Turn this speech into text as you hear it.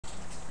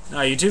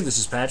Hi YouTube, this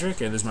is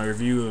Patrick, and this is my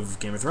review of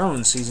Game of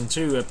Thrones Season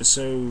 2,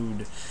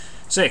 Episode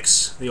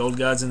 6, The Old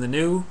Gods and the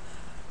New.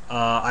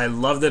 I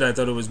loved it. I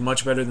thought it was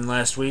much better than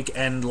last week,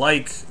 and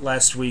like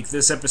last week,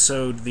 this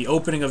episode, the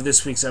opening of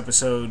this week's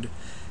episode,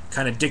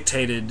 kind of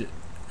dictated,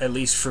 at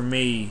least for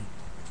me,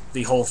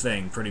 the whole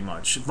thing, pretty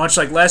much. Much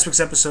like last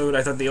week's episode,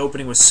 I thought the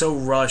opening was so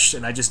rushed,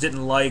 and I just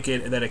didn't like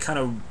it, that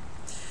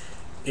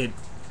it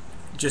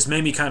just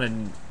made me kind of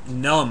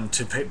numb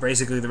to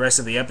basically the rest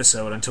of the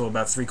episode until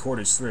about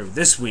three-quarters through.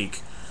 This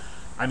week,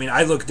 I mean,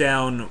 I looked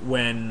down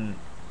when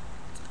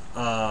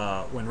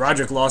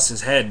Roderick lost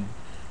his head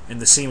and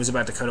the scene was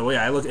about to cut away.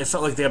 It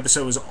felt like the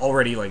episode was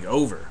already like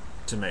over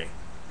to me,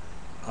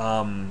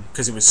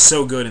 because it was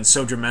so good and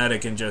so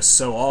dramatic and just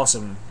so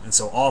awesome and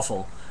so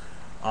awful.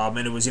 And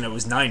it was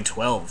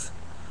 9:12,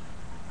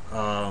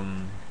 or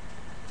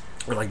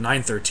like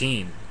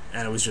 9:13,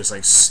 and it was just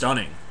like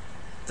stunning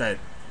that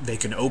they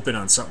can open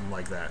on something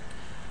like that.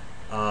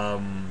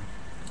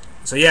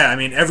 So yeah, I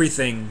mean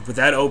everything with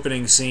that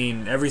opening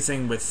scene,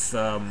 everything with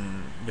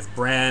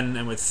Bran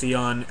and with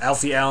Theon,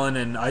 Alfie Allen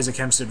and Isaac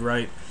Hempstead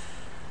Wright,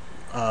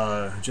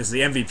 just the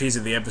MVPs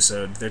of the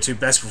episode. Their two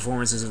best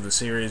performances of the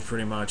series,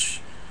 pretty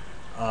much.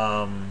 It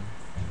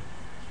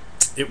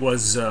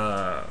was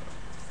yeah,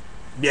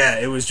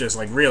 it was just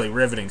like really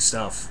riveting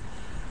stuff.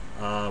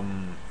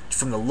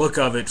 From the look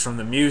of it, from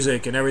the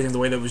music and everything, the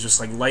way that it was just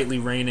like lightly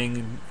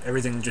raining,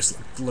 everything just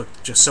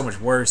looked just so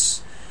much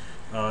worse.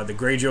 The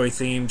Greyjoy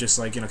theme, just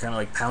like kind of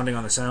like pounding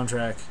on the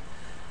soundtrack.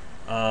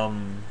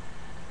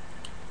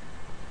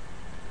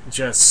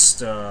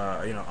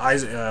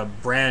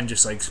 Bran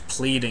just like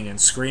pleading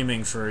and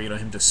screaming for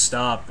him to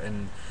stop,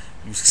 and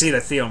you see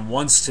that Theon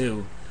wants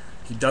to.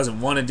 He doesn't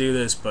want to do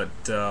this, but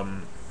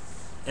and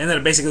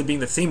then basically being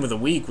the theme of the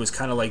week was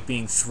kind of like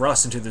being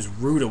thrust into this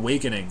rude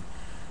awakening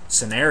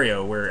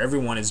scenario where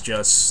everyone is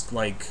just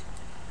like,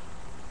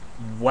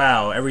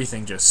 wow,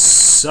 everything just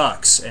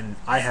sucks and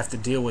I have to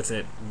deal with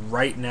it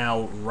right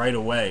now, right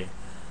away.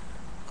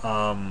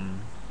 Or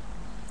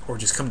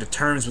just come to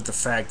terms with the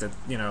fact that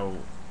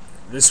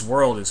this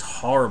world is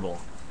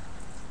horrible,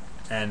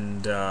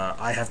 and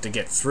I have to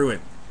get through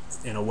it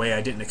in a way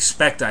I didn't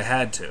expect I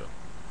had to.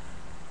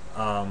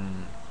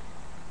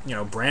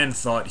 Bran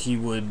thought he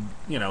would,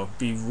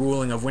 be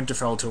ruling of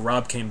Winterfell till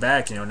Robb came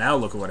back. Now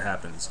look at what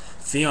happens.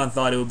 Theon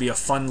thought it would be a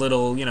fun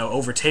little,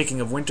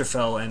 overtaking of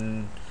Winterfell,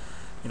 and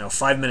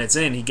 5 minutes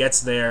in, he gets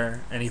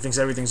there and he thinks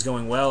everything's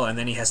going well, and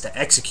then he has to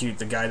execute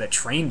the guy that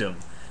trained him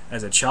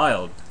as a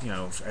child,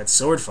 at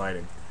sword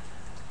fighting.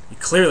 He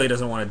clearly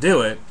doesn't want to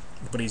do it,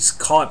 but he's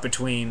caught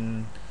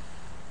between.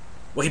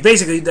 Well,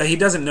 he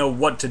doesn't know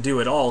what to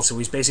do at all, so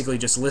he's basically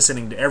just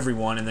listening to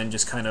everyone and then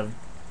just kind of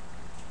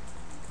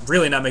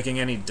really not making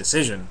any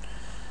decision.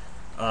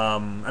 I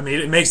mean,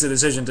 it makes the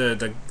decision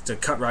to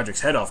cut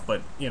Roderick's head off,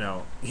 but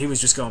he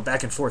was just going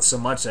back and forth so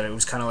much that it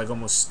was kind of like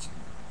almost.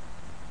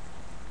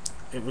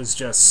 It was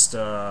just.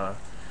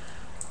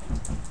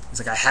 It's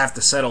like I have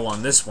to settle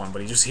on this one,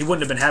 but he wouldn't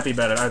have been happy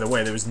about it either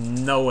way. There was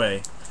no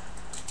way.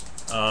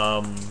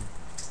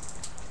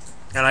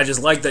 And I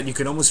just like that you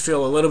could almost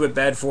feel a little bit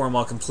bad for him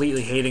while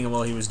completely hating him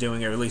while he was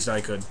doing it, or at least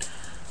I could.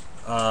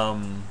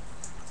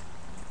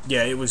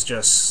 Yeah, it was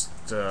just.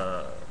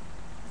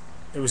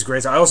 It was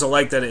great. I also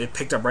like that it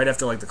picked up right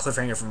after like the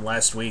cliffhanger from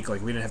last week.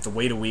 Like we didn't have to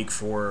wait a week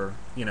for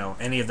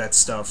any of that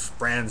stuff.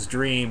 Bran's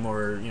dream,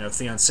 or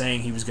Theon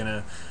saying he was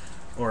gonna,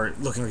 or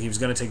looking like he was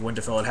gonna take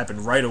Winterfell. It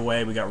happened right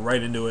away. We got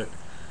right into it.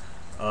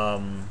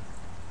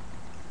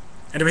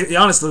 And to be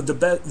honest,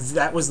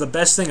 that was the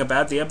best thing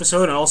about the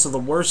episode, and also the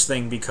worst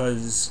thing,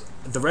 because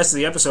the rest of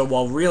the episode,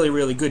 while really,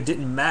 really good,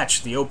 didn't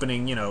match the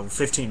opening,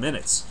 15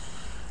 minutes.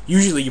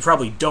 Usually, you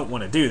probably don't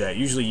want to do that.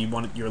 Usually, you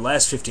want your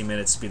last 15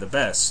 minutes to be the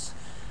best.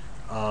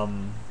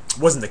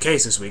 Wasn't the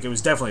case this week. It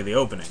was definitely the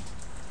opening.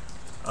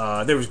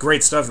 There was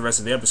great stuff the rest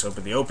of the episode,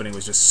 but the opening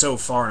was just so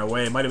far and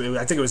away.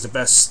 I think it was the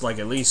best, like,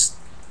 at least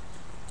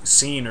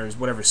scene or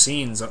whatever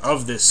scenes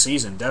of this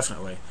season,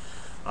 definitely.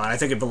 I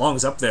think it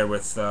belongs up there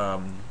with.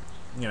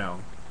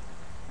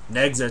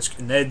 Ned's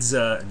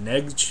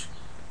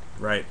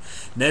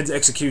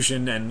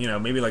execution,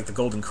 and maybe like the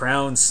Golden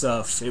Crown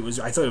stuff.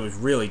 I thought it was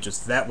really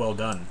just that well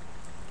done.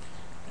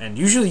 And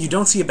usually you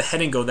don't see a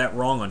beheading go that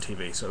wrong on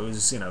TV. So it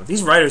was,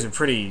 these writers are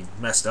pretty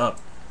messed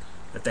up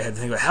that they had to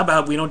think about, how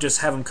about we don't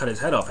just have him cut his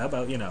head off? How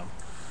about, he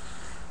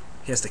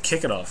has to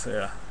kick it off?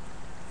 Yeah.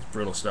 It's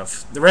brutal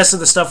stuff. The rest of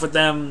the stuff with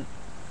them,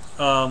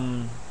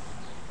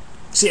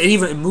 see,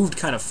 it moved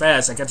kind of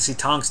fast. I got to see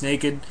Tonks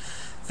naked.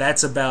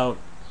 That's about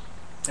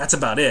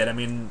it. I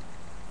mean,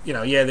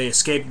 yeah, they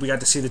escaped. We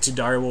got to see the two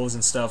direwolves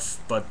and stuff,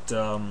 but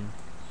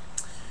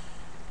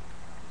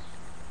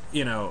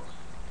it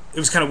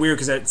was kind of weird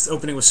because that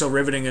opening was so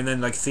riveting, and then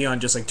like Theon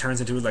just like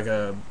turns into like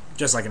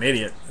an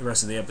idiot the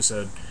rest of the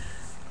episode.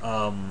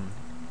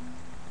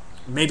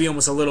 Maybe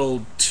almost a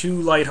little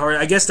too lighthearted.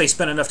 I guess they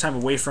spent enough time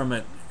away from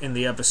it in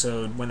the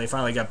episode when they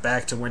finally got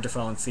back to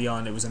Winterfell and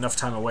Theon. It was enough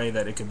time away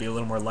that it could be a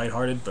little more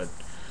lighthearted, but.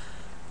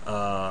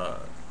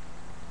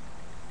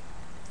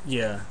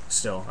 Yeah,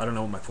 still, I don't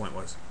know what my point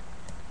was.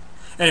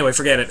 Anyway,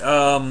 forget it.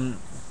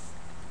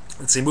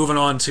 Let's see. Moving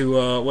on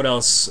to what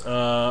else?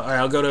 All right,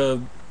 I'll go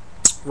to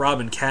Rob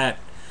and Kat,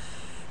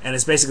 and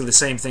it's basically the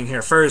same thing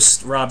here.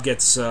 First, Rob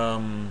gets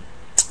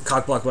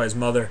cockblocked by his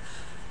mother,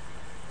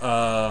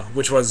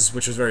 which was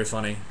very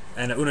funny.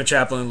 And Una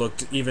Chaplin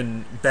looked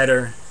even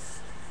better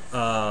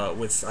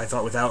with I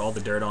thought without all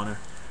the dirt on her,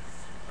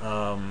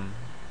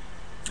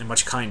 and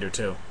much kinder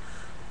too.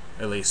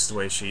 At least the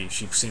way she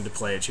seemed to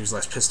play it, she was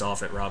less pissed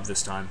off at Rob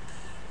this time,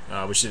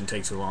 which didn't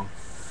take too long.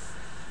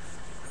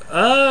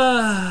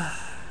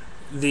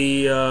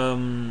 The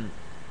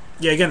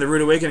yeah, again, the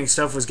Rude Awakening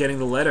stuff was getting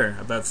the letter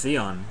about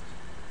Theon,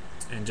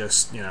 and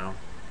just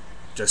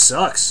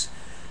sucks.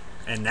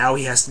 And now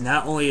he has to,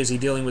 not only is he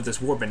dealing with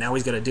this war, but now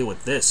he's got to deal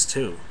with this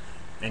too.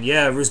 And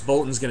yeah, Roose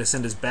Bolton's going to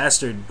send his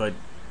bastard, but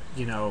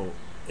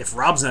if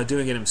Rob's not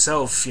doing it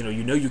himself,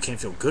 you can't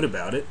feel good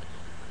about it.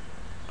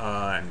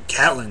 And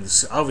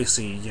Catelyn's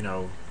obviously,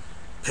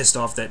 pissed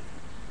off that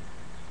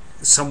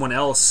someone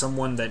else,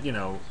 someone that,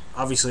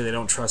 obviously they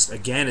don't trust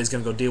again, is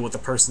going to go deal with the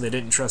person they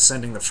didn't trust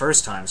sending the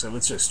first time. So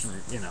it's just,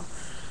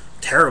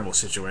 terrible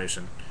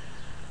situation.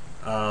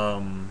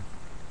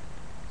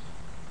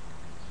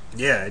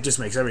 Yeah, it just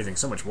makes everything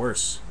so much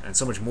worse and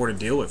so much more to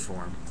deal with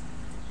for him.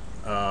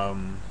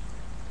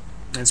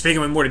 And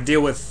speaking of more to deal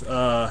with,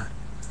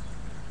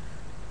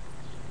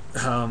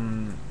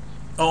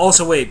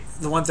 also wait,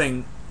 the one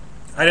thing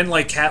I didn't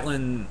like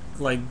Catelyn,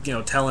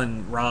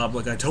 telling Rob,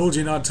 I told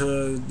you not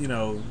to,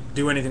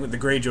 do anything with the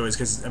Greyjoys,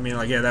 because,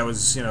 yeah, that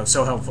was,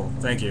 so helpful.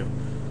 Thank you.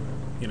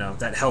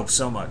 That helped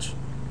so much.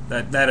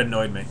 That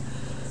annoyed me.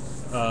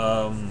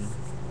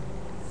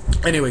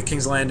 Anyway,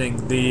 King's Landing,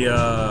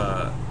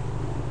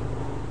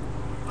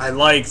 I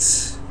liked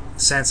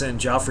Sansa and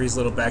Joffrey's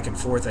little back and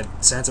forth, that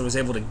Sansa was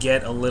able to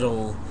get a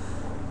little,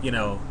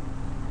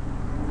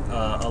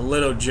 a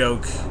little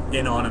joke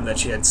in on him that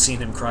she had seen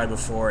him cry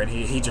before, and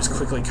he just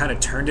quickly kind of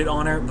turned it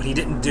on her, but he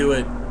didn't do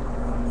it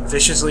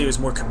viciously. It was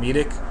more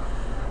comedic.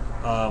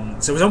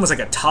 So it was almost like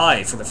a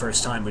tie for the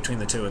first time between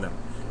the two of them,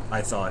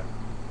 I thought.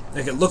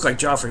 It looked like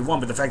Joffrey won,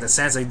 but the fact that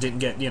Sansa didn't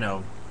get,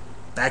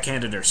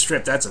 backhanded or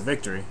stripped, that's a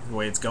victory, the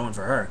way it's going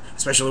for her.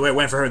 Especially the way it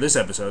went for her this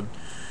episode.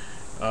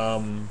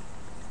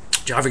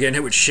 Joffrey getting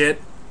hit with shit,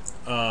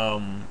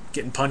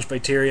 getting punched by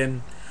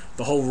Tyrion.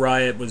 The whole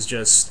riot was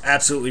just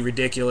absolutely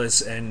ridiculous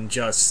and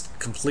just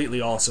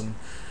completely awesome.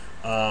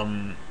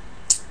 They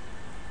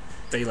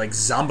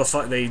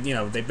zombified. They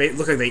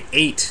look like they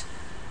ate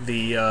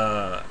the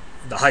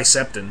High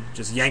Septon.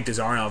 Just yanked his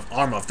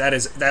arm off.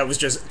 That was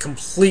just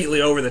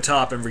completely over the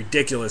top and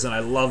ridiculous, and I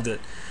loved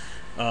it.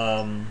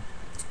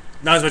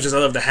 Not as much as I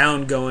love the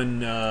Hound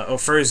going.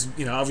 First,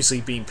 obviously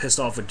being pissed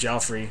off with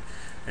Joffrey,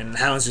 and the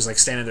Hound's just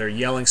standing there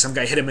yelling. Some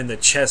guy hit him in the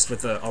chest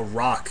with a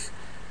rock.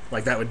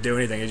 Like that would do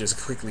anything. It just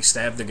quickly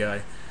stabbed the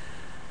guy.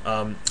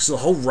 So the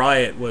whole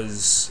riot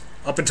was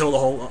up until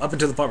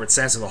the part with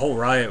Sansa. The whole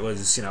riot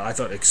was, I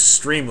thought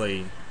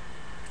extremely,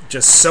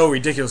 just so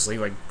ridiculously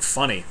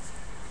funny.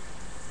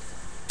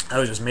 That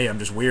was just me. I'm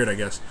just weird, I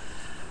guess.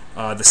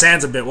 The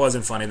Sansa bit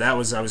wasn't funny. I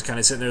was kind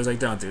of sitting there. I was like,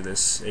 don't do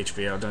this,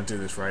 HBO. Don't do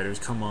this, writers.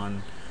 Come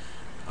on.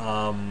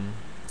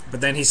 But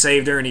then he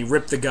saved her and he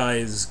ripped the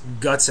guy's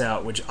guts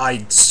out, which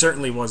I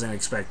certainly wasn't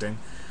expecting.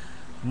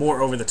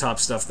 More over the top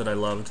stuff that I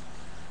loved.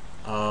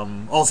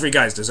 All three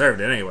guys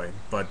deserved it anyway,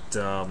 but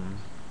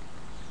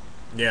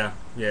yeah.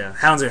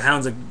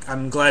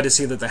 I'm glad to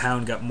see that the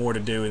Hound got more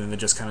to do than to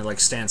just kind of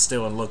stand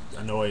still and look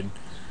annoyed.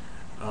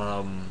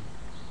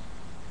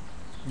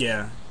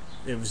 Yeah,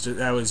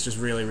 that was just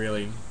really,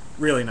 really,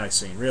 really nice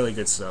scene, really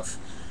good stuff.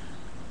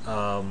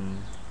 And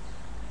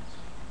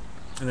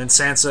then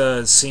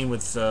Sansa's scene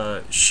with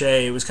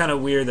Shae, it was kind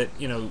of weird that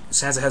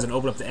Sansa hasn't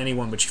opened up to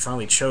anyone, but she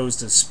finally chose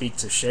to speak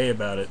to Shae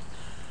about it.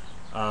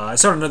 I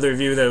saw another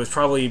review that it was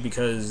probably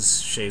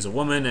because Shae's a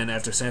woman, and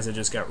after Sansa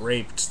just got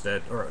raped,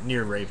 or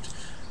near raped,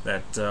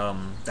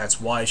 that's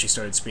why she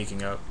started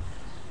speaking up.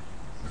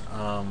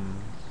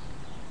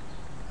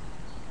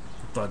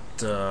 But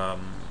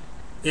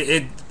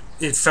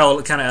it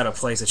felt kind of out of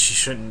place that she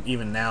shouldn't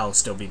even now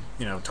still be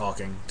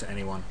talking to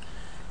anyone.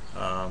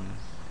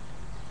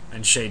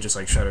 And Shae just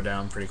shut her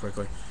down pretty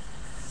quickly.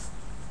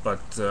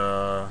 But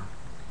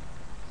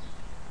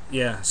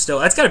yeah, still,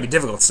 that's got to be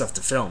difficult stuff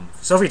to film.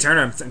 Sophie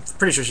Turner, I'm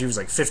pretty sure she was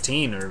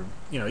 15 or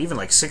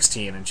even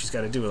 16, and she's got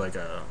to do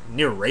a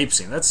near rape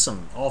scene. That's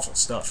some awful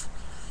stuff.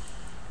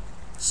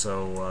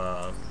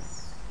 So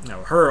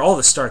all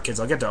the Stark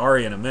kids. I'll get to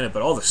Arya in a minute,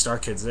 but all the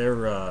Stark kids,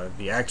 they're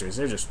the actors.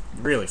 They're just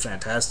really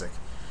fantastic.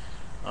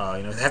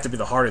 They have to be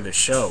the heart of this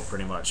show,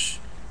 pretty much,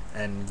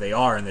 and they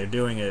are, and they're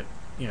doing it,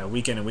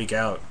 week in and week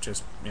out,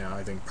 just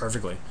I think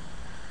perfectly.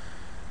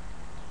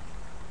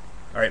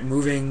 All right,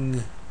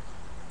 moving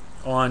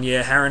on,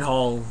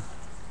 Harrenhal,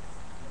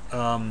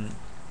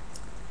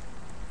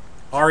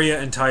 Arya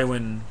and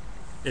Tywin,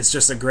 it's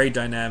just a great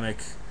dynamic.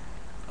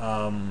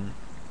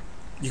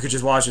 You could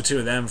just watch the two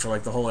of them for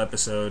the whole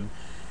episode.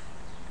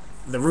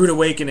 The Rude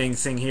Awakening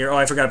thing here,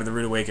 I forgot about the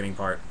Rude Awakening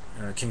part.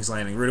 King's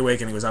Landing. Rude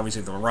Awakening was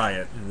obviously the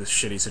riot in this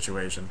shitty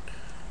situation.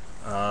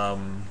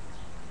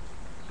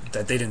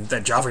 that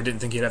Joffrey didn't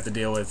think he'd have to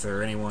deal with,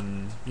 or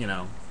anyone,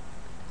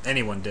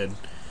 anyone did,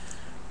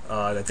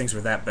 that things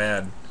were that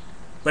bad.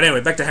 But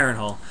anyway, back to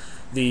Harrenhal.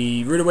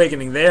 The Rude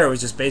Awakening there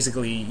was just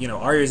basically,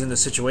 Arya's in the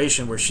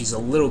situation where she's a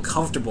little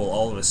comfortable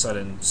all of a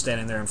sudden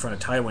standing there in front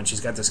of Tywin. She's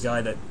got this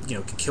guy that,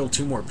 can kill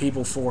 2 more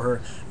people for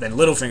her. Then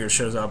Littlefinger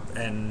shows up,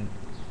 and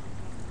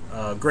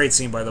great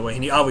scene, by the way,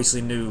 and he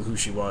obviously knew who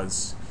she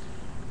was.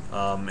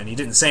 And he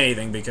didn't say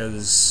anything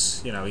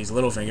because, he's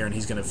Littlefinger, and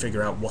he's going to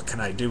figure out what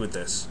can I do with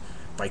this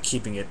by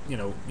keeping it,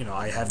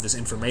 I have this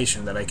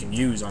information that I can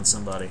use on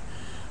somebody.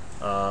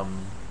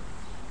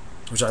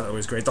 Which I thought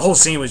was great. The whole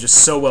scene was just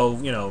so well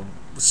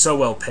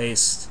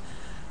paced.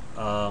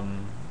 Yeah.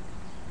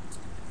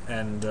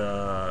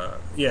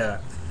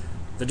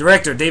 The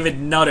director, David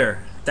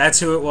Nutter, that's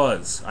who it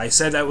was. I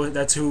said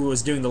that's who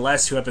was doing the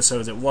last 2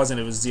 episodes. It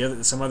wasn't. It was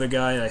some other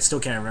guy. I still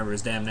can't remember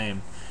his damn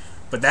name.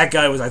 But that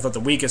guy was, I thought,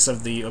 the weakest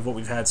of what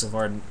we've had so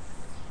far.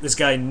 This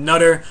guy,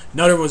 Nutter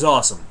was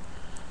awesome.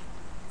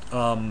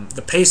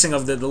 The pacing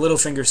of the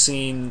Littlefinger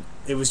scene,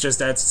 it was just,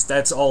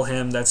 that's all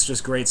him. That's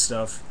just great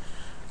stuff.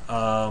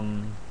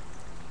 And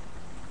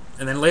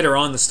then later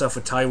on, the stuff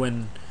with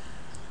Tywin,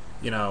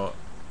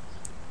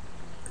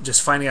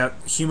 just finding out,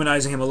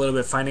 humanizing him a little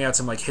bit, finding out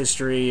some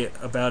history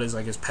about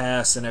his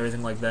past and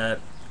everything like that.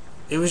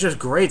 It was just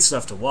great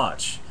stuff to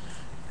watch.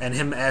 And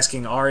him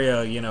asking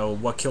Arya,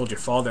 what killed your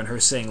father, and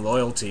her saying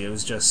loyalty. It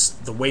was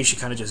just the way she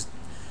kind of just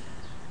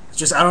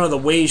I don't know, the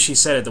way she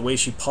said it, the way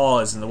she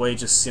paused, and the way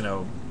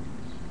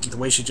the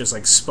way she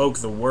just spoke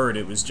the word.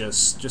 It was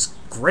just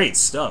great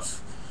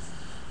stuff.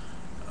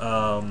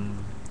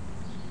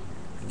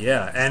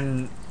 Yeah,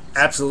 and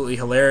absolutely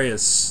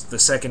hilarious, the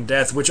second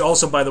death, which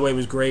also, by the way,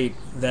 was great,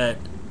 that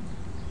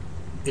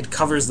it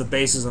covers the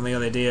bases on the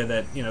idea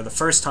that, the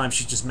first time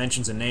she just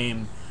mentions a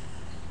name,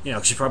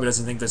 she probably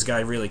doesn't think this guy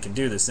really can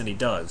do this, then he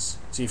does.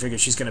 So you figure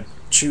she's going to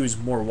choose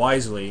more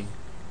wisely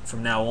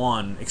from now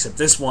on, except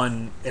this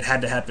one, it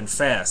had to happen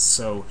fast,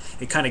 so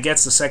it kind of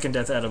gets the second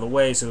death out of the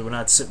way, so we're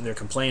not sitting there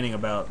complaining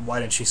about, why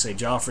didn't she say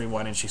Joffrey,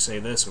 why didn't she say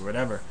this, or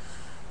whatever.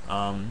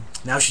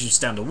 Now she's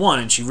just down to 1,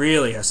 and she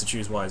really has to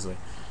choose wisely.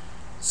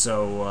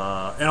 So,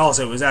 and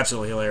also, it was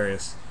absolutely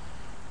hilarious.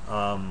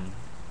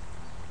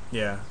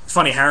 Yeah. It's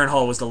funny,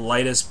 Harrenhal was the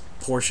lightest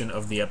portion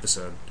of the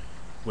episode,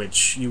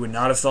 which you would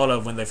not have thought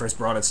of when they first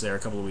brought us there a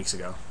couple of weeks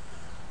ago.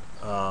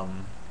 So,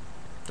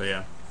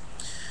 yeah.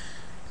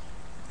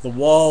 The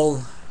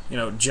Wall,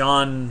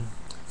 Jon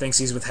thinks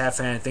he's with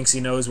Half-Hand, thinks he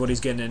knows what he's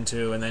getting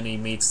into, and then he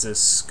meets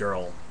this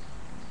girl,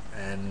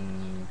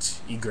 and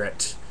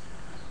Ygritte.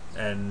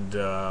 And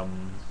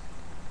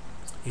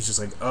he's just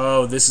like,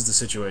 oh, this is the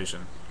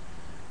situation.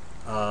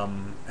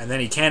 And then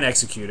he can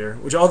execute her,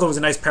 which although was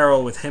a nice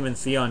parallel with him and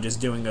Theon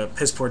just doing a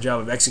piss poor job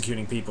of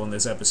executing people in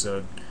this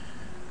episode.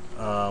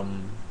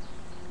 But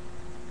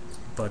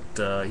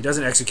he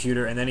doesn't execute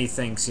her, and then he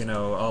thinks,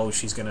 oh,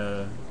 she's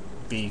gonna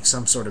be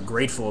some sort of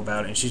grateful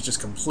about it, and she's just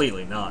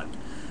completely not.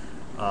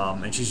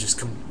 And she's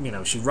just,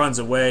 she runs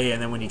away,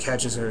 and then when he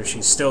catches her,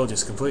 she's still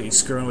just completely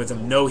screwing with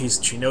him.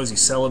 She knows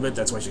he's celibate,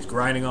 that's why she's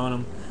grinding on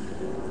him.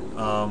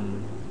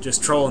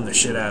 Just trolling the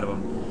shit out of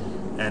him.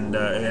 And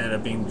it ended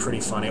up being pretty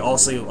funny.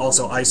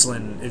 Also,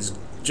 Iceland is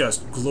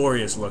just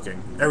glorious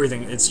looking.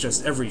 Everything, it's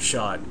just every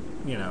shot,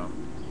 it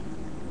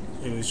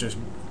was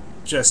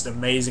just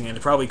amazing, and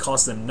it probably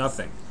cost them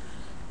nothing.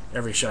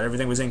 Every shot,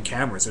 everything was in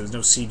camera, so there's no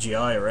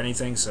CGI or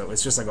anything, so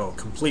it's just like a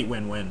complete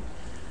win-win.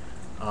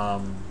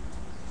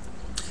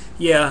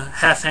 Yeah,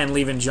 Half-Hand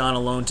leaving Jon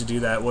alone to do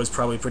that was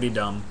probably pretty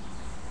dumb.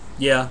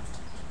 Yeah,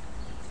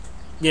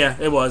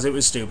 it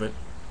was stupid.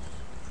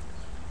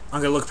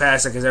 I'm gonna look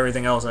past it because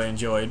everything else I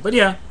enjoyed. But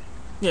yeah,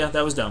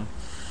 that was dumb.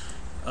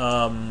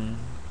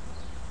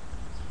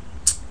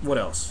 What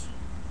else?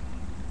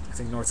 I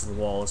think North of the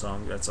Wall is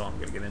that's all I'm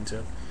gonna get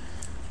into.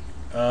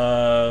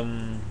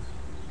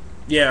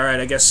 Yeah, alright,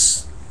 I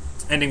guess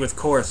ending with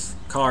Karth.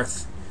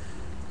 Karth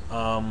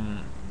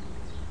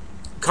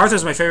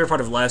was my favorite part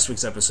of last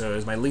week's episode. It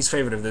was my least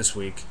favorite of this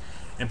week.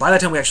 And by the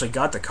time we actually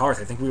got to Karth,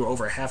 I think we were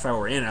over a half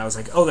hour in, and I was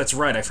like, oh, that's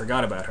right, I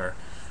forgot about her.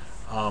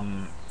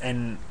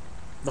 And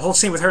the whole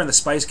scene with her and the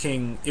Spice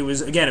King, it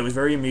was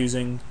very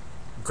amusing.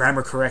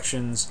 Grammar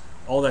corrections,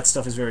 all that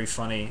stuff is very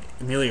funny.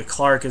 Emilia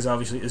Clarke is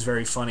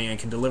very funny and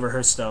can deliver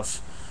her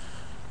stuff,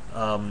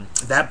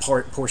 that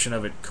portion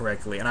of it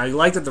correctly. And I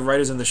like that the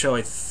writers in the show,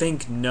 I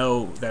think,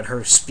 know that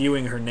her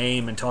spewing her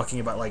name and talking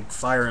about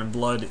fire and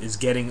blood is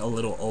getting a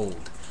little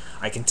old.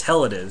 I can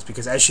tell it is,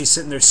 because as she's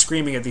sitting there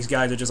screaming at these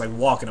guys, they're just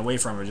walking away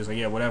from her, just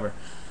yeah, whatever.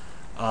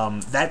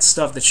 That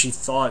stuff that she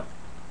thought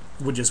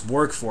would just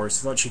work for her. She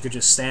thought she could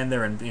just stand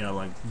there and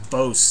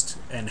boast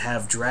and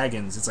have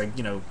dragons. It's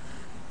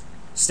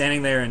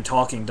standing there and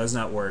talking does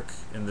not work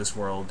in this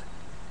world,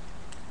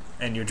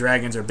 and your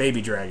dragons are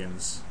baby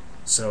dragons,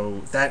 so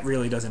that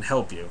really doesn't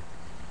help you.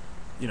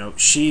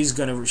 She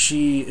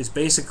is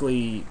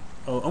basically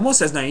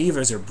almost as naive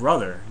as her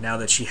brother now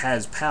that she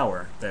has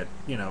power, that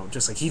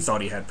just like he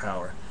thought he had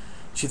power.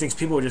 She thinks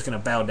people are just going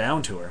to bow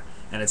down to her,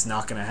 and it's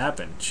not going to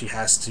happen. She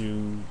has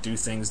to do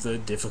things the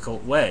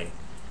difficult way.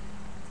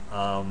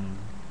 Um,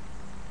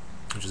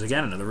 which is,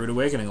 again, another rude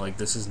awakening. Like,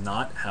 this is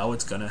not how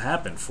it's going to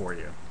happen for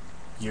you.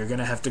 You're going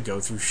to have to go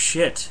through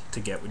shit to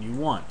get what you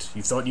want.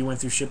 You thought you went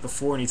through shit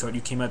before and you thought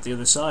you came out the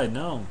other side.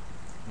 No.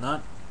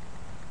 Not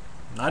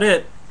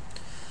it.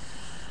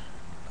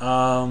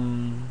 I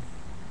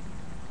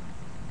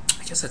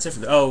guess that's it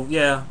for oh,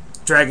 yeah.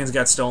 Dragons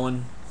got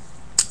stolen.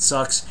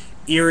 Sucks.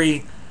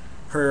 Eerie,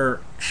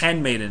 her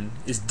handmaiden,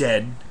 is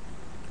dead.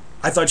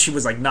 I thought she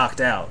was, like, knocked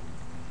out.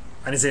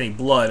 I didn't see any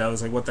blood. I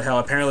was like, what the hell?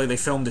 Apparently they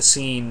filmed a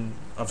scene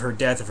of her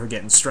death, of her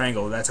getting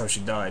strangled. That's how she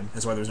died.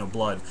 That's why there was no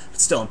blood. But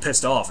still, I'm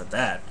pissed off at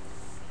that.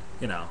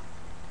 You know.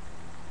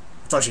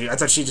 I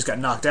thought she just got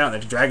knocked out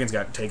and the dragons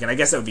got taken. I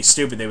guess that would be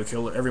stupid. They would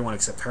kill everyone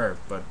except her.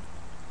 But,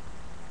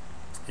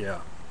 yeah.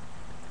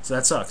 So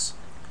that sucks.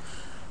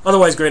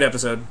 Otherwise, great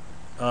episode.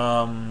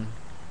 I'm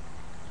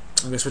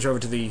going to switch over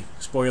to the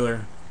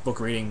spoiler book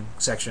reading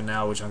section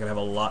now, which I'm going to have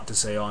a lot to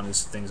say on.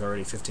 This thing's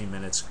already 15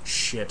 minutes.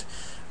 Shit.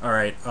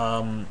 Alright,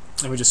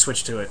 let me just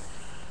switch to it.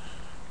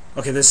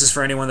 Okay, this is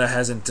for anyone that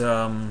hasn't,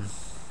 anyone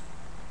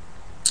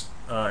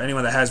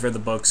that has read the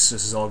books.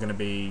 This is all going to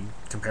be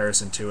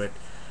comparison to it.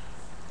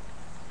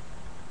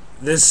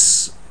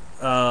 This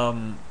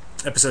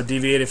episode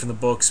deviated from the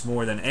books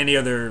more than any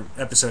other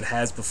episode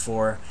has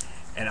before,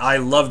 and I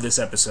loved this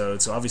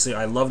episode, so obviously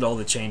I loved all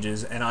the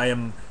changes, and I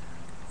am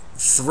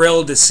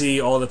thrilled to see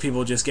all the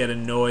people just get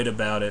annoyed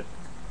about it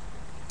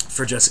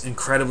for just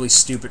incredibly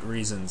stupid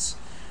reasons.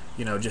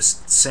 You know,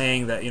 just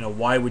saying that, you know,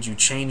 why would you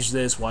change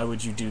this? Why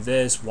would you do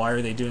this? Why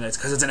are they doing that?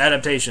 Because it's an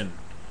adaptation.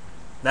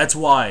 That's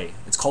why.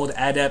 It's called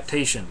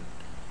adaptation.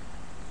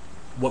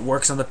 What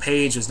works on the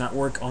page does not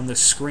work on the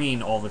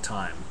screen all the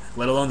time,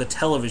 let alone the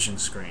television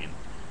screen.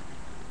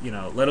 You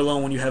know, let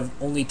alone when you have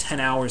only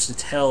 10 hours to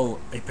tell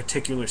a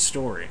particular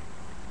story.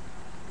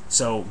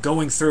 So,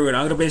 going through it,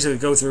 I'm going to basically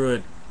go through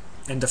it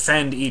and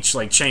defend each,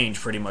 like, change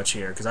pretty much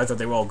here, because I thought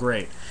they were all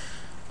great.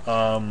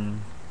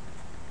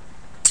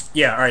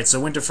 Yeah, alright, so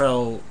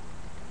Winterfell,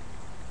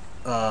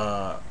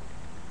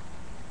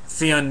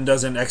 Theon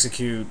doesn't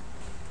execute,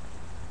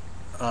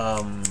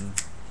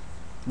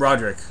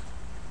 Roderick,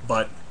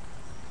 but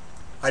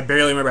I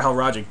barely remember how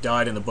Roderick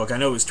died in the book. I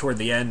know it was toward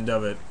the end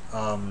of it,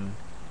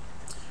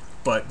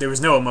 but there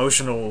was no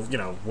emotional, you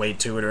know, weight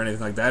to it or anything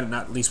like that,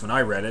 not at least when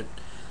I read it.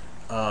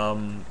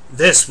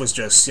 This was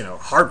just, you know,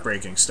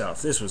 heartbreaking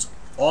stuff. This was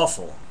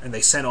awful, and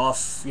they sent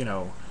off, you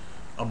know,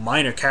 a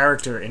minor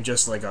character in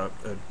just, like, a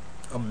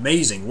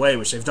amazing way,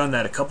 which they've done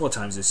that a couple of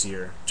times this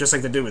year, just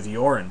like they did with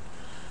Yoren.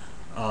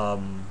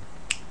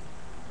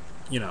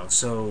 You know,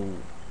 so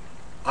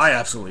I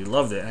absolutely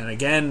loved it. And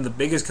again, the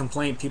biggest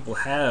complaint people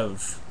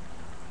have,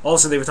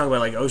 also they were talking about,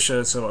 like,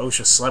 Osha, so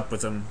Osha slept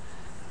with him.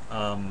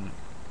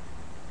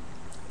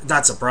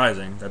 Not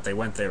surprising that they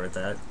went there with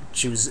that.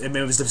 She was, I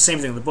mean, it was the same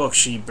thing in the book.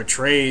 She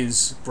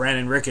betrays Bran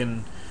and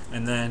Rickon,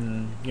 and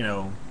then, you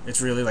know,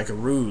 it's really like a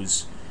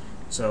ruse.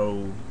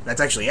 So that's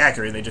actually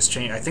accurate. They just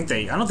changed. I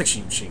don't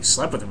think she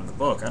slept with him in the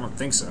book. I don't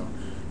think so.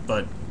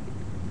 But,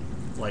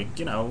 like,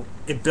 you know,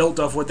 it built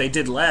off what they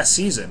did last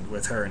season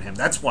with her and him.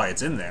 That's why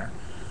it's in there.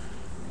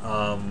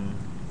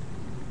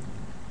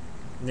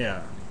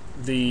 Yeah.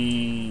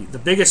 The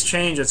biggest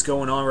change that's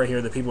going on right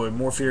here that people are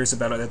more furious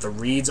about it, that the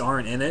Reeds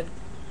aren't in it.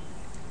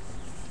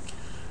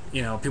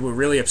 You know, people are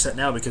really upset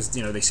now because,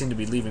 you know, they seem to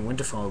be leaving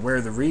Winterfell. Where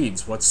are the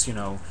Reeds? What's, you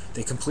know,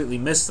 they completely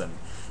missed them.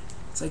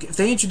 It's like, if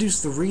they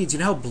introduced the Reeds, you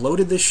know how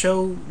bloated this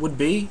show would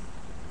be?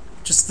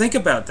 Just think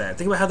about that.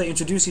 Think about how they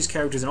introduce these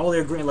characters and all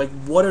their like,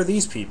 what are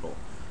these people?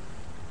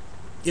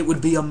 It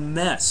would be a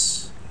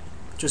mess.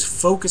 Just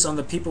focus on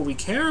the people we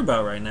care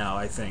about right now,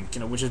 I think, you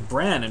know, which is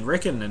Bran and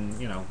Rickon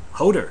and, you know,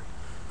 Hodor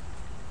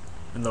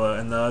and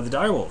the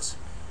direwolves.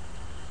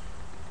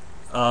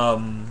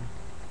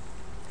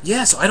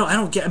 Yeah, so I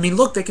don't get. I mean,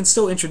 look, they can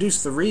still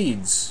introduce the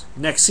Reeds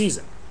next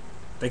season.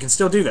 They can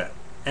still do that,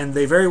 and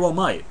they very well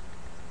might.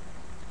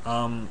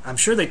 I'm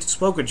sure they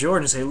spoke with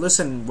Jordan and say,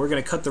 "Listen, we're going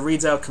to cut the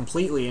Reeds out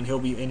completely," and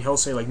he'll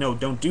say, like, "No,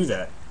 don't do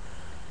that."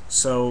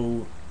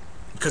 So,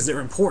 because they're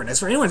important. As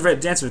for anyone who's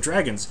read Dance with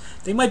Dragons,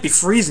 they might be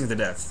freezing to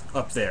death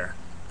up there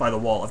by the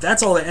wall. If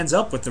that's all that ends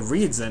up with the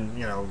Reeds, then,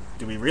 you know,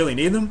 do we really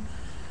need them?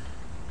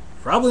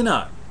 Probably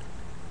not.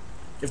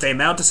 If they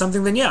amount to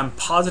something, then yeah, I'm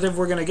positive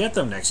we're going to get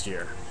them next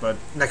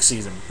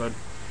season, but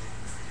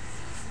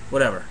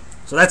whatever.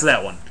 So that's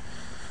that one.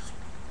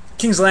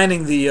 King's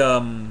Landing, the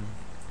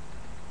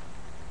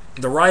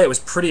riot was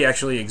pretty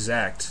actually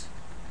exact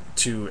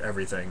to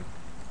everything.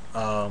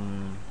 I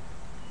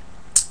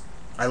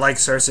like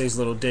Cersei's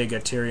little dig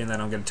at Tyrion that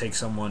I'm going to take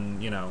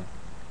someone, you know,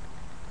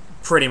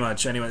 pretty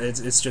much anyway.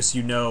 It's just,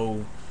 you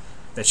know,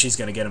 that she's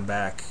going to get him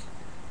back.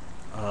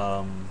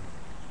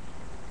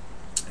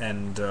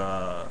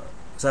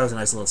 So that was a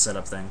nice little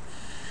setup thing.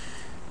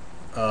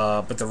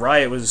 But the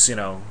riot was, you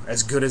know,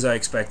 as good as I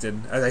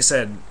expected. As I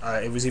said,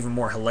 it was even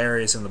more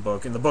hilarious in the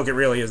book. In the book, it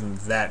really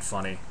isn't that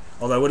funny.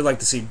 Although I would have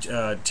liked to see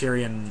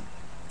Tyrion,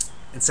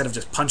 instead of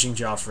just punching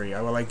Joffrey,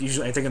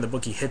 I think in the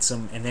book he hits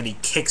him and then he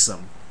kicks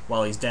him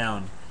while he's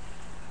down.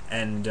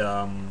 And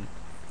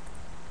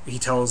he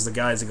tells the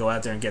guys to go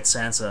out there and get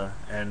Sansa,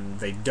 and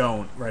they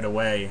don't right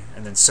away.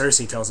 And then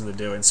Cersei tells them to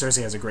do it. And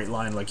Cersei has a great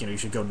line like, you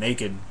should go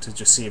naked to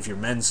just see if your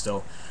men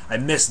still. I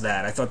missed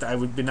that. I thought that it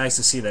would be nice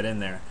to see that in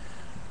there.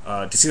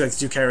 To see like the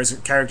two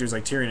characters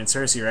like Tyrion and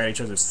Cersei are at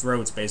each other's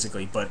throats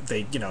basically, but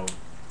they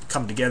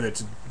come together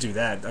to do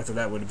that. I thought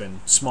that would have been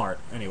smart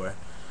anyway.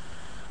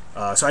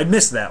 So I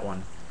missed that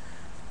one,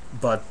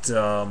 but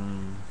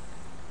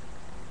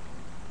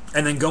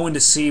and then going to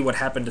see what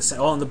happened to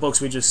Sansa. In the books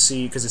we just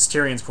see, because it's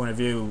Tyrion's point of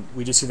view,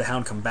 we just see the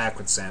Hound come back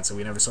with Sansa.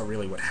 We never saw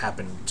really what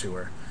happened to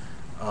her.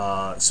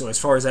 So as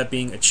far as that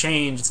being a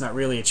change, it's not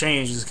really a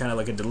change. It's kind of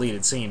like a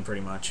deleted scene, pretty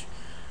much.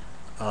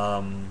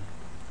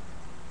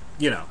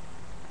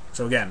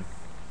 So again,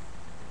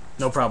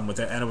 no problem with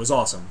it, and it was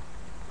awesome.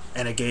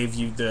 And it gave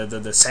you the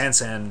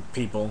Sansan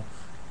people,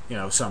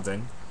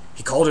 something.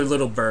 He called her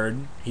Little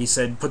Bird. He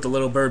said, put the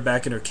little bird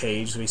back in her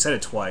cage, so he said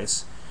it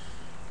twice.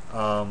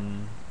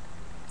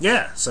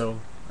 Yeah, so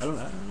I don't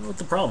know what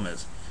the problem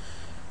is.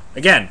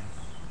 Again,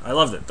 I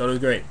loved it. Thought it was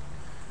great.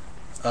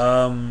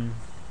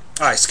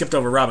 I skipped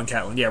over Robb and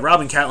Catelyn. Yeah,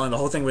 Robb and Catelyn, the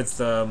whole thing with...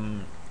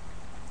 I'll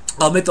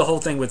admit the whole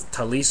thing with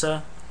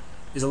Talisa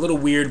is a little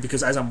weird,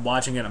 because as I'm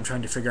watching it, I'm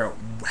trying to figure out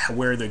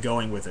where they're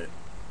going with it,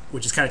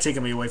 which is kind of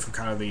taking me away from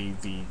kind of the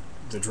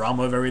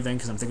drama of everything,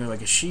 because I'm thinking,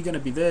 like, is she going to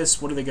be this?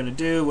 What are they going to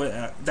do?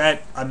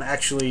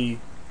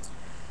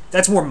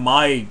 That's more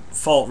my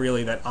fault,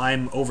 really, that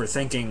I'm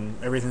overthinking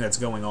everything that's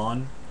going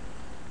on,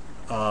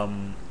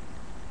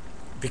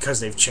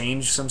 because they've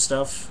changed some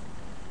stuff.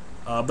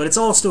 But it's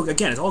all still,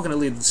 again, it's all going to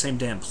lead to the same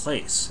damn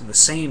place, and the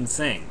same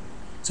thing.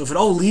 So if it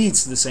all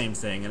leads to the same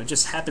thing, and it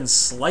just happens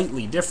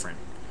slightly different,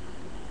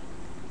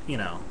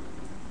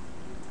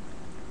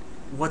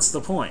 what's the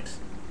point?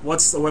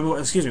 What's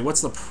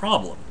the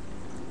problem?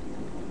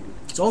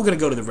 It's all going to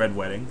go to the Red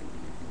Wedding.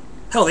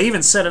 Hell, they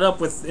even set it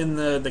up in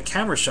the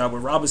camera shot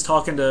where Robb is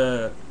talking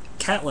to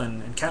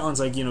Catelyn, and Catelyn's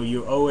like,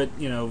 you owe it,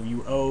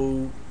 you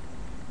owe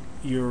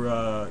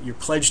your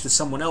pledge to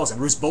someone else, and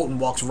Roose Bolton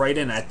walks right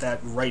in at that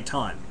right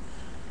time.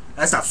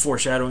 That's not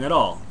foreshadowing at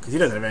all, because he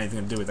doesn't have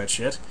anything to do with that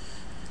shit.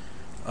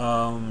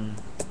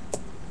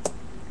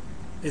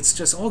 It's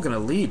just all going to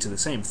lead to the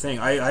same thing.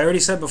 I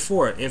already said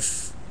before,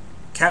 if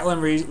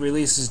Catelyn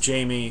releases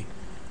Jaime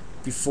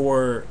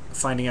before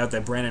finding out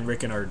that Bran and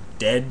Rickon are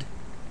dead,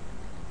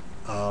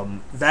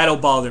 that'll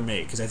bother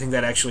me, because I think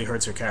that actually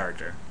hurts her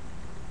character.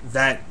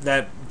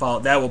 That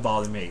will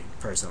bother me,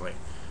 personally.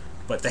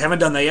 But they haven't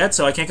done that yet,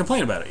 so I can't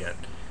complain about it yet.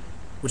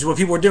 Which is what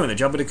people are doing. They're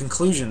jumping to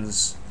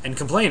conclusions and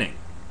complaining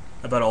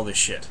about all this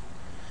shit.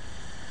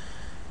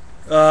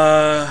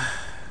 Harrenhal.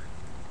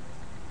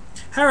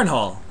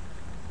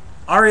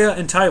 Arya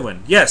and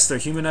Tywin. Yes, they're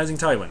humanizing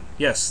Tywin.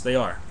 Yes, they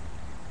are.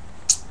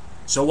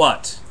 So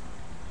what?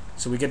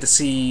 So we get to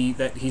see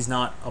that he's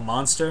not a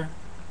monster.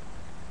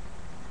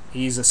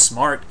 He's a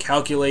smart,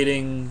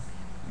 calculating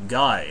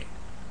guy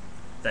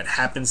that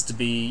happens to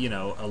be,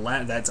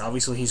 that's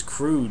obviously he's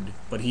crude,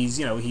 but he's,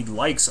 he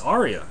likes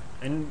Arya,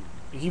 and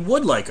he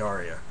would like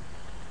Arya.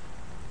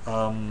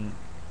 So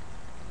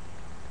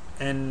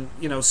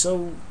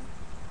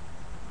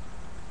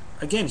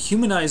again,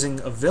 humanizing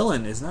a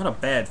villain is not a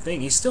bad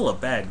thing. He's still a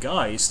bad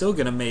guy. He's still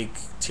gonna make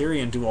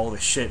Tyrion do all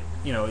this shit.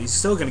 He's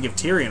still gonna give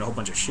Tyrion a whole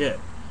bunch of shit.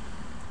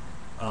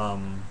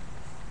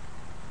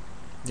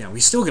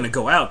 He's still gonna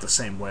go out the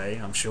same way,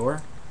 I'm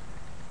sure.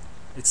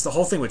 It's the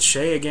whole thing with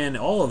Shae again,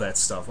 all of that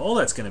stuff. All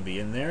that's gonna be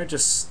in there.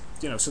 Just,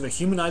 so they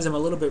humanize him a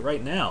little bit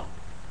right now.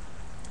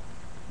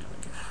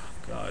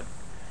 God.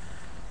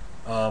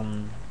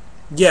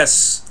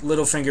 Yes,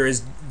 Littlefinger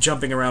is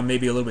jumping around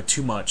maybe a little bit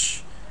too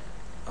much.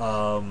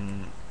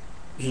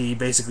 He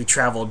basically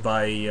traveled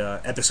by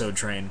episode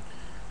train,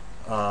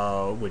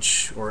 I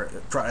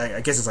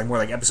guess it's like more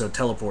like episode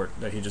teleport,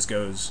 that he just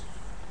goes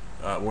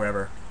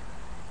wherever.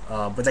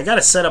 But they got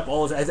to set up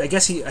all of. I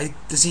guess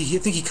does he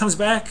think he comes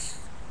back?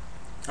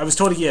 I was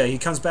told he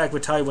comes back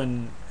with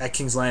Tywin at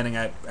King's Landing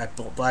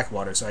at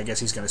Blackwater, so I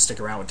guess he's going to stick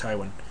around with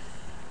Tywin.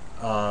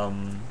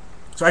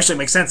 So actually, it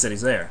makes sense that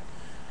he's there.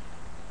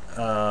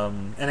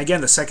 And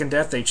again, the second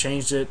death, they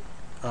changed it,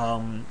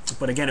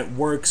 but again, it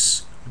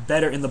works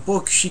better in the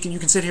book. You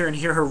can sit here and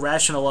hear her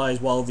rationalize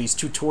while these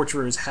two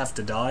torturers have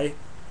to die,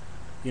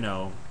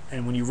 and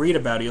when you read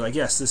about it, you're like,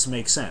 yes, this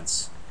makes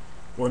sense.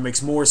 Or it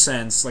makes more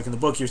sense, like in the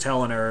book you're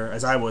telling her,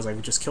 as I was,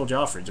 like, just kill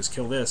Joffrey, just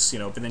kill this,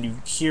 but then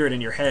you hear it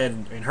in your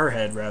head, in her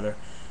head rather,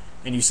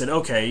 and you said,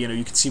 okay,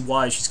 you can see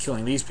why she's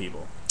killing these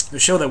people. The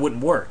show that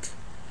wouldn't work,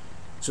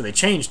 so they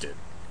changed it.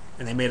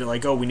 And they made it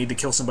like, oh, we need to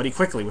kill somebody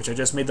quickly, which I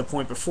just made the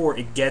point before.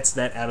 It gets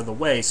that out of the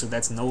way, so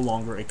that's no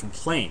longer a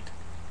complaint.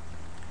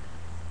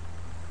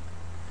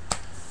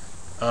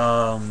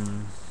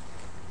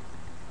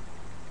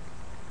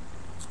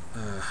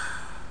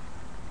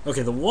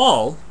 Okay, the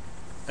Wall.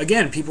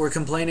 Again, people were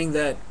complaining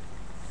that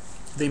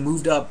they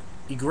moved up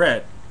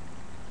Ygritte,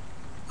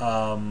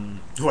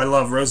 who I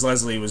love. Rose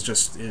Leslie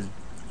is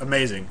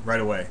amazing right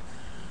away.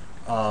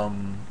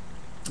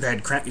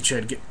 She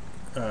had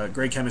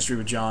great chemistry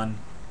with Jon.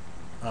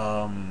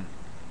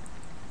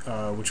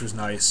 which was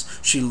nice.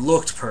 She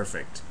looked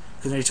perfect.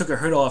 Because when he took her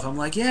hood off, I'm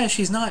like, yeah,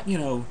 she's not,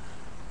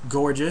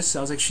 gorgeous.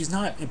 I was like, she's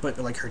not, but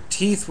like her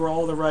teeth were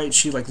all the right.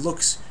 She like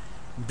looks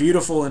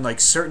beautiful in like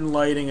certain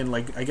lighting and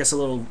like I guess a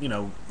little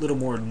little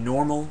more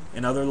normal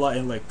in other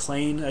light, like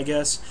plain, I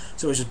guess.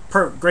 So it was just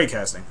great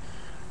casting.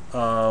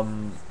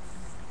 Um,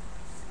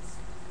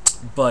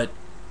 but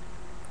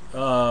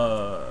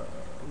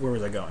where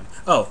was I going?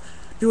 Oh,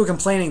 people were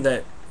complaining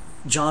that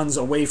John's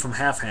away from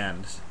Half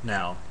Hand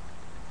now.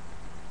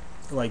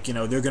 Like,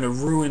 they're going to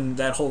ruin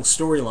that whole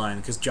storyline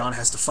because John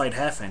has to fight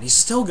Half Hand. He's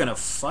still going to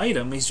fight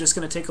him. He's just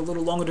going to take a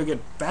little longer to get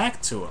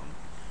back to him.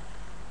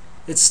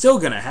 It's still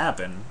going to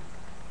happen.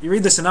 You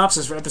read the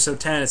synopsis for episode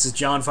 10, it says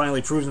John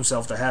finally proves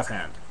himself to Half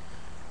Hand.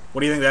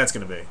 What do you think that's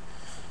going to be?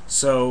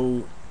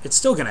 So, it's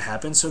still going to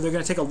happen, so they're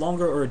going to take a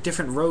longer or a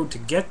different road to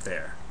get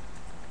there.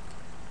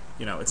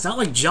 It's not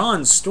like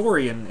John's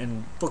story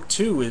in book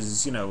 2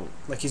 is,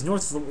 like he's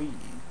north of the...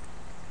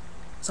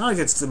 It's not like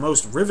it's the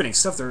most riveting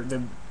stuff.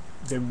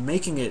 They're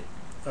making it,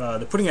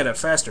 they're putting it at a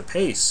faster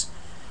pace.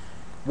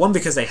 One,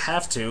 because they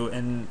have to,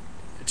 and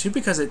two,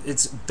 because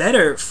it's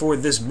better for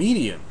this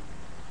medium.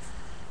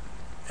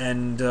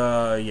 And,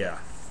 yeah.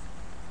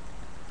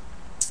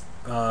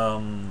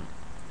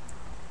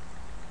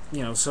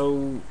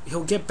 So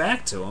he'll get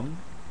back to him,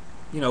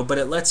 but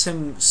it lets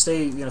him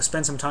stay,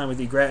 spend some time with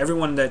Ygritte.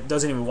 Everyone that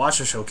doesn't even watch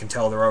the show can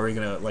tell they're already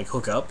going to, like,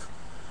 hook up.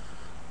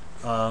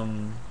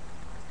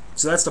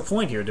 So that's the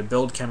point here, to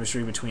build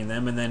chemistry between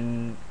them, and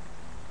then,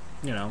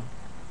 yeah.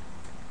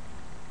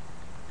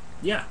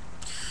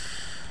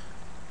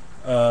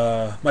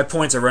 My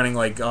points are running,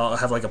 like, I'll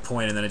have, like, a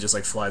point, and then it just,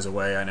 like, flies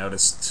away. I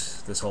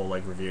noticed this whole,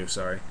 like, review,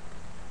 sorry.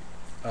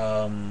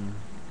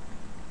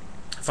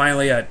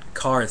 Finally, at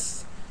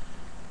Karth,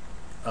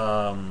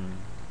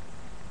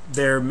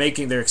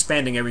 they're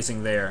expanding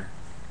everything there.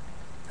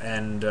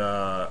 And,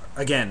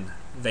 again,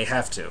 they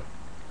have to.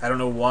 I don't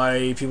know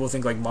why people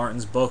think, like,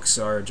 Martin's books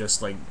are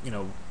just, like,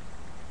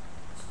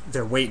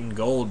 their weight in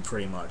gold,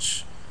 pretty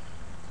much.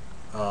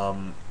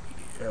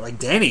 Like,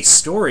 Dany's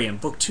story in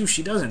book 2,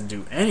 she doesn't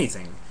do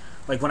anything.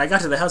 Like, when I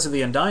got to the House of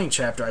the Undying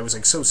chapter, I was,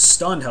 like, so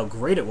stunned how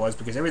great it was,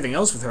 because everything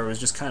else with her was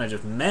just kind of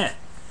just meh.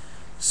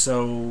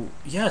 So,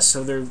 yeah,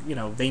 so they're,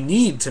 they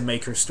need to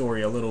make her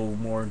story a little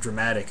more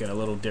dramatic and a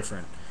little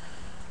different.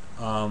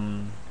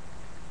 No,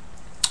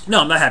 I'm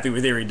not happy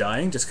with Irri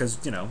dying, just because,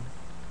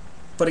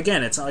 but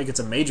again, it's not like it's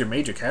a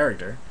major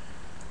character.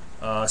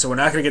 So we're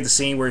not going to get the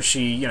scene where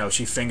she,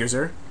 she fingers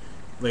her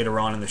later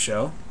on in the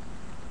show.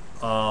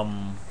 What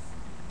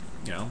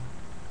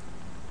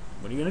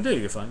are you going to do?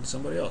 You find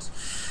somebody else.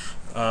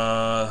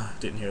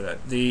 Didn't hear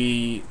that.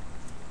 The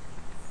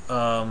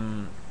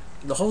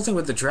whole thing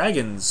with the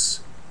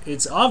dragons,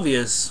 it's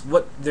obvious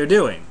what they're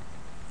doing.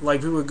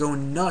 Like, people were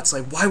going nuts.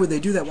 Like, why would they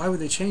do that? Why would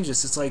they change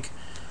this? It's like,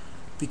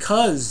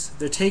 because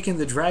they're taking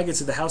the dragons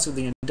to the House of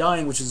the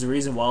Undying, which is the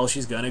reason why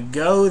she's going to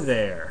go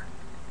there.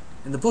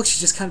 In the book, she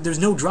just kind of, there's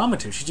no drama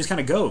to her. She just kind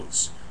of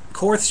goes.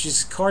 Karth,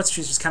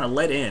 she's just kind of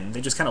let in.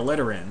 They just kind of let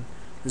her in.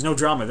 There's no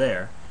drama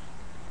there.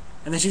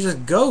 And then she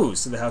just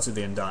goes to the House of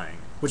the Undying,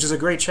 which is a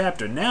great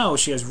chapter. Now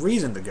she has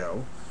reason to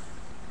go,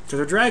 because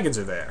her dragons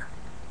are there.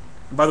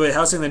 And by the way, the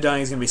House of the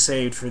Undying is going to be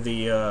saved for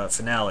the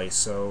finale,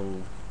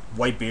 so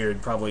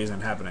Whitebeard probably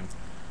isn't happening.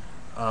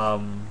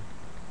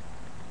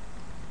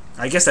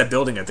 I guess that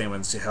building at the end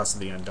was the House of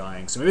the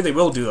Undying, so maybe they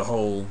will do the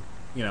whole,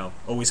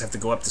 always have to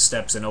go up the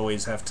steps and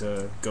always have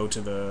to go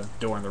to the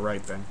door on the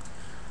right thing.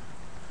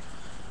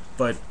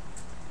 But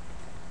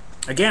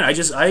again,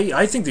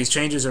 I think these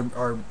changes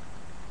are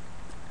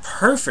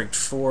perfect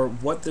for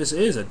what this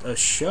is, a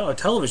show, a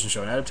television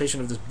show, an adaptation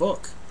of this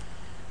book.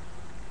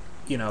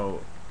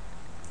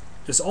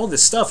 Just all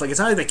this stuff. Like, it's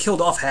not like they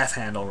killed off Half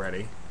Hand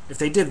already. If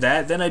they did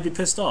that, then I'd be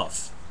pissed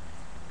off.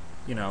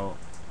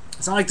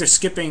 It's not like they're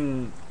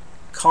skipping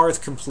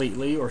Karth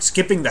completely or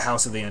skipping the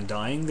House of the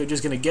Undying. They're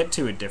just going to get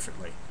to it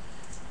differently.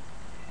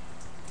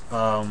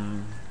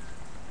 So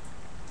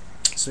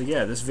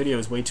yeah, this video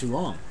is way too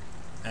long.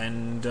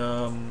 And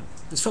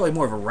this felt like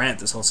more of a rant,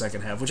 this whole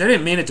second half, which I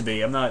didn't mean it to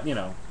be. I'm not,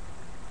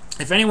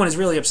 if anyone is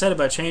really upset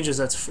about changes,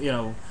 that's,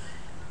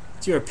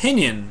 it's your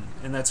opinion,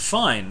 and that's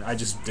fine. I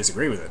just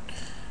disagree with it.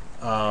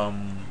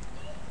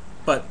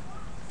 But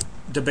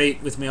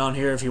debate with me on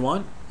here if you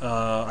want.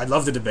 I'd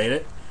love to debate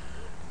it.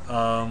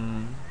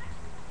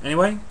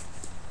 Anyway,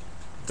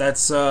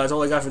 that's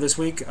all I got for this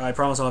week. I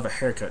promise I'll have a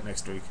haircut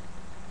next week.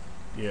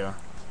 Yeah.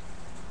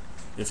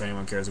 If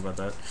anyone cares about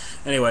that.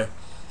 Anyway,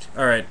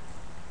 alright.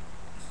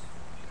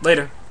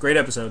 Later. Great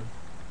episode.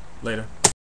 Later.